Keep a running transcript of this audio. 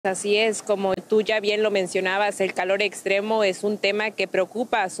Así es, como tú ya bien lo mencionabas, el calor extremo es un tema que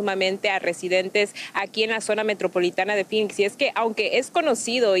preocupa sumamente a residentes aquí en la zona metropolitana de Phoenix. Y es que aunque es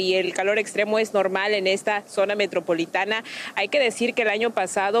conocido y el calor extremo es normal en esta zona metropolitana, hay que decir que el año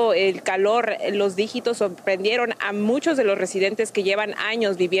pasado el calor, los dígitos sorprendieron a muchos de los residentes que llevan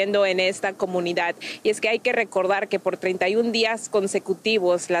años viviendo en esta comunidad. Y es que hay que recordar que por 31 días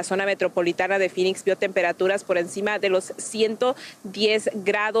consecutivos la zona metropolitana de Phoenix vio temperaturas por encima de los 110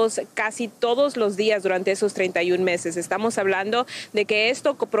 grados casi todos los días durante esos 31 meses. Estamos hablando de que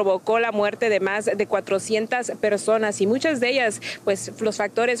esto provocó la muerte de más de 400 personas y muchas de ellas, pues los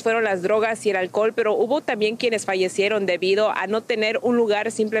factores fueron las drogas y el alcohol, pero hubo también quienes fallecieron debido a no tener un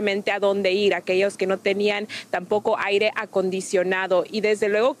lugar simplemente a donde ir, aquellos que no tenían tampoco aire acondicionado. Y desde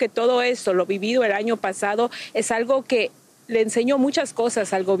luego que todo esto, lo vivido el año pasado, es algo que le enseñó muchas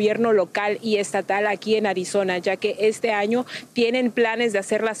cosas al gobierno local y estatal aquí en Arizona, ya que este año tienen planes de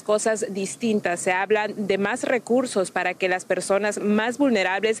hacer las cosas distintas. Se hablan de más recursos para que las personas más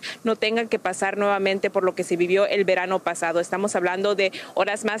vulnerables no tengan que pasar nuevamente por lo que se vivió el verano pasado. Estamos hablando de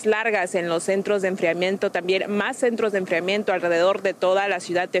horas más largas en los centros de enfriamiento, también más centros de enfriamiento alrededor de toda la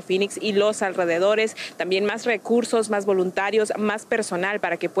ciudad de Phoenix y los alrededores, también más recursos, más voluntarios, más personal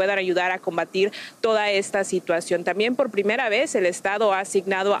para que puedan ayudar a combatir toda esta situación. También por primera vez el Estado ha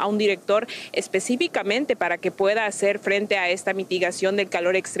asignado a un director específicamente para que pueda hacer frente a esta mitigación del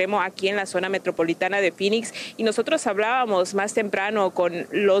calor extremo aquí en la zona metropolitana de Phoenix. Y nosotros hablábamos más temprano con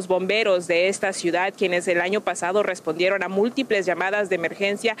los bomberos de esta ciudad, quienes el año pasado respondieron a múltiples llamadas de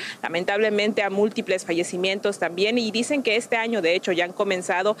emergencia, lamentablemente a múltiples fallecimientos también, y dicen que este año de hecho ya han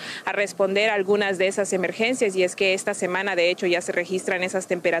comenzado a responder a algunas de esas emergencias, y es que esta semana de hecho ya se registran esas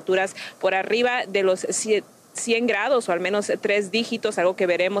temperaturas por arriba de los 100 grados o al menos 3 dígitos, algo que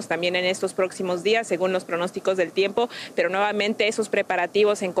veremos también en estos próximos días según los pronósticos del tiempo, pero nuevamente esos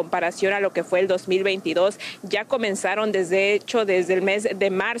preparativos en comparación a lo que fue el 2022 ya comenzaron desde el mes de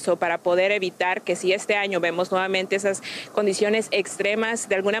marzo para poder evitar que si este año vemos nuevamente esas condiciones extremas,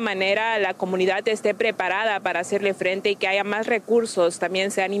 de alguna manera la comunidad esté preparada para hacerle frente y que haya más recursos.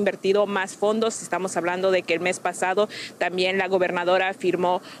 También se han invertido más fondos. Estamos hablando de que el mes pasado también la gobernadora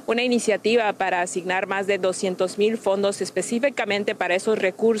firmó una iniciativa para asignar más de 200,000 fondos específicamente para esos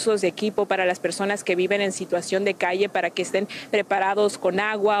recursos de equipo para las personas que viven en situación de calle, para que estén preparados con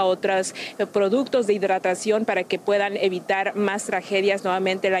agua, otros productos de hidratación para que puedan evitar más tragedias.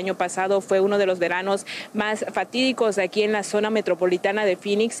 Nuevamente el año pasado fue uno de los veranos más fatídicos aquí en la zona metropolitana de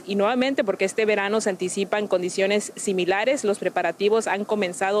Phoenix, y nuevamente porque este verano se anticipan condiciones similares, los preparativos han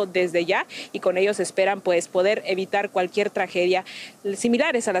comenzado desde ya y con ellos esperan pues poder evitar cualquier tragedia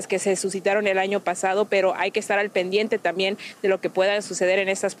similares a las que se suscitaron el año pasado, pero hay que estar al pendiente también de lo que pueda suceder en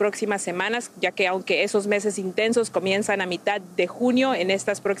estas próximas semanas, ya que aunque esos meses intensos comienzan a mitad de junio, en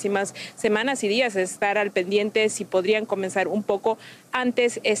estas próximas semanas y días estar al pendiente si podrían comenzar un poco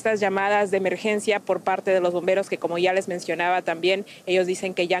antes estas llamadas de emergencia por parte de los bomberos, que como ya les mencionaba también, ellos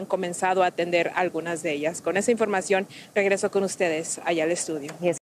dicen que ya han comenzado a atender algunas de ellas. Con esa información regreso con ustedes allá al estudio.